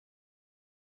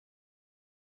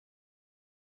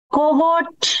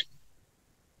Cohort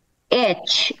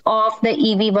H of the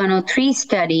EV-103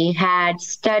 study had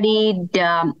studied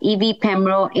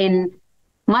EV-Pembro in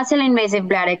muscle-invasive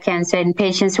bladder cancer in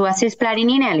patients who are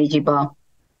cisplatin-ineligible.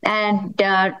 And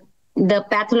the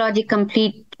pathologic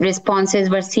complete responses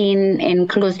were seen in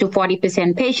close to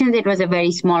 40% patients. It was a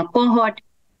very small cohort.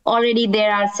 Already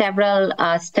there are several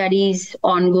studies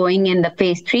ongoing in the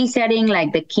phase 3 setting,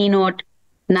 like the Keynote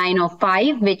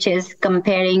 905, which is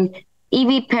comparing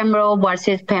EV-Pembro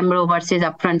versus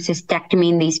upfront cystectomy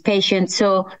in these patients.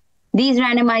 So these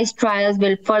randomized trials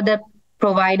will further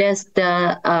provide us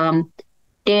the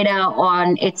data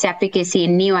on its efficacy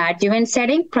in neoadjuvant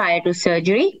setting prior to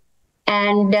surgery.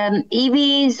 And EV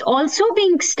is also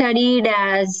being studied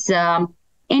as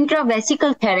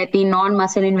intravesical therapy,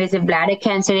 non-muscle invasive bladder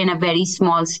cancer in a very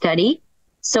small study.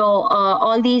 So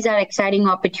all these are exciting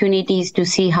opportunities to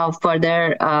see how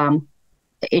further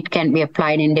it can be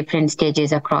applied in different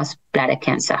stages across bladder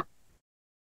cancer.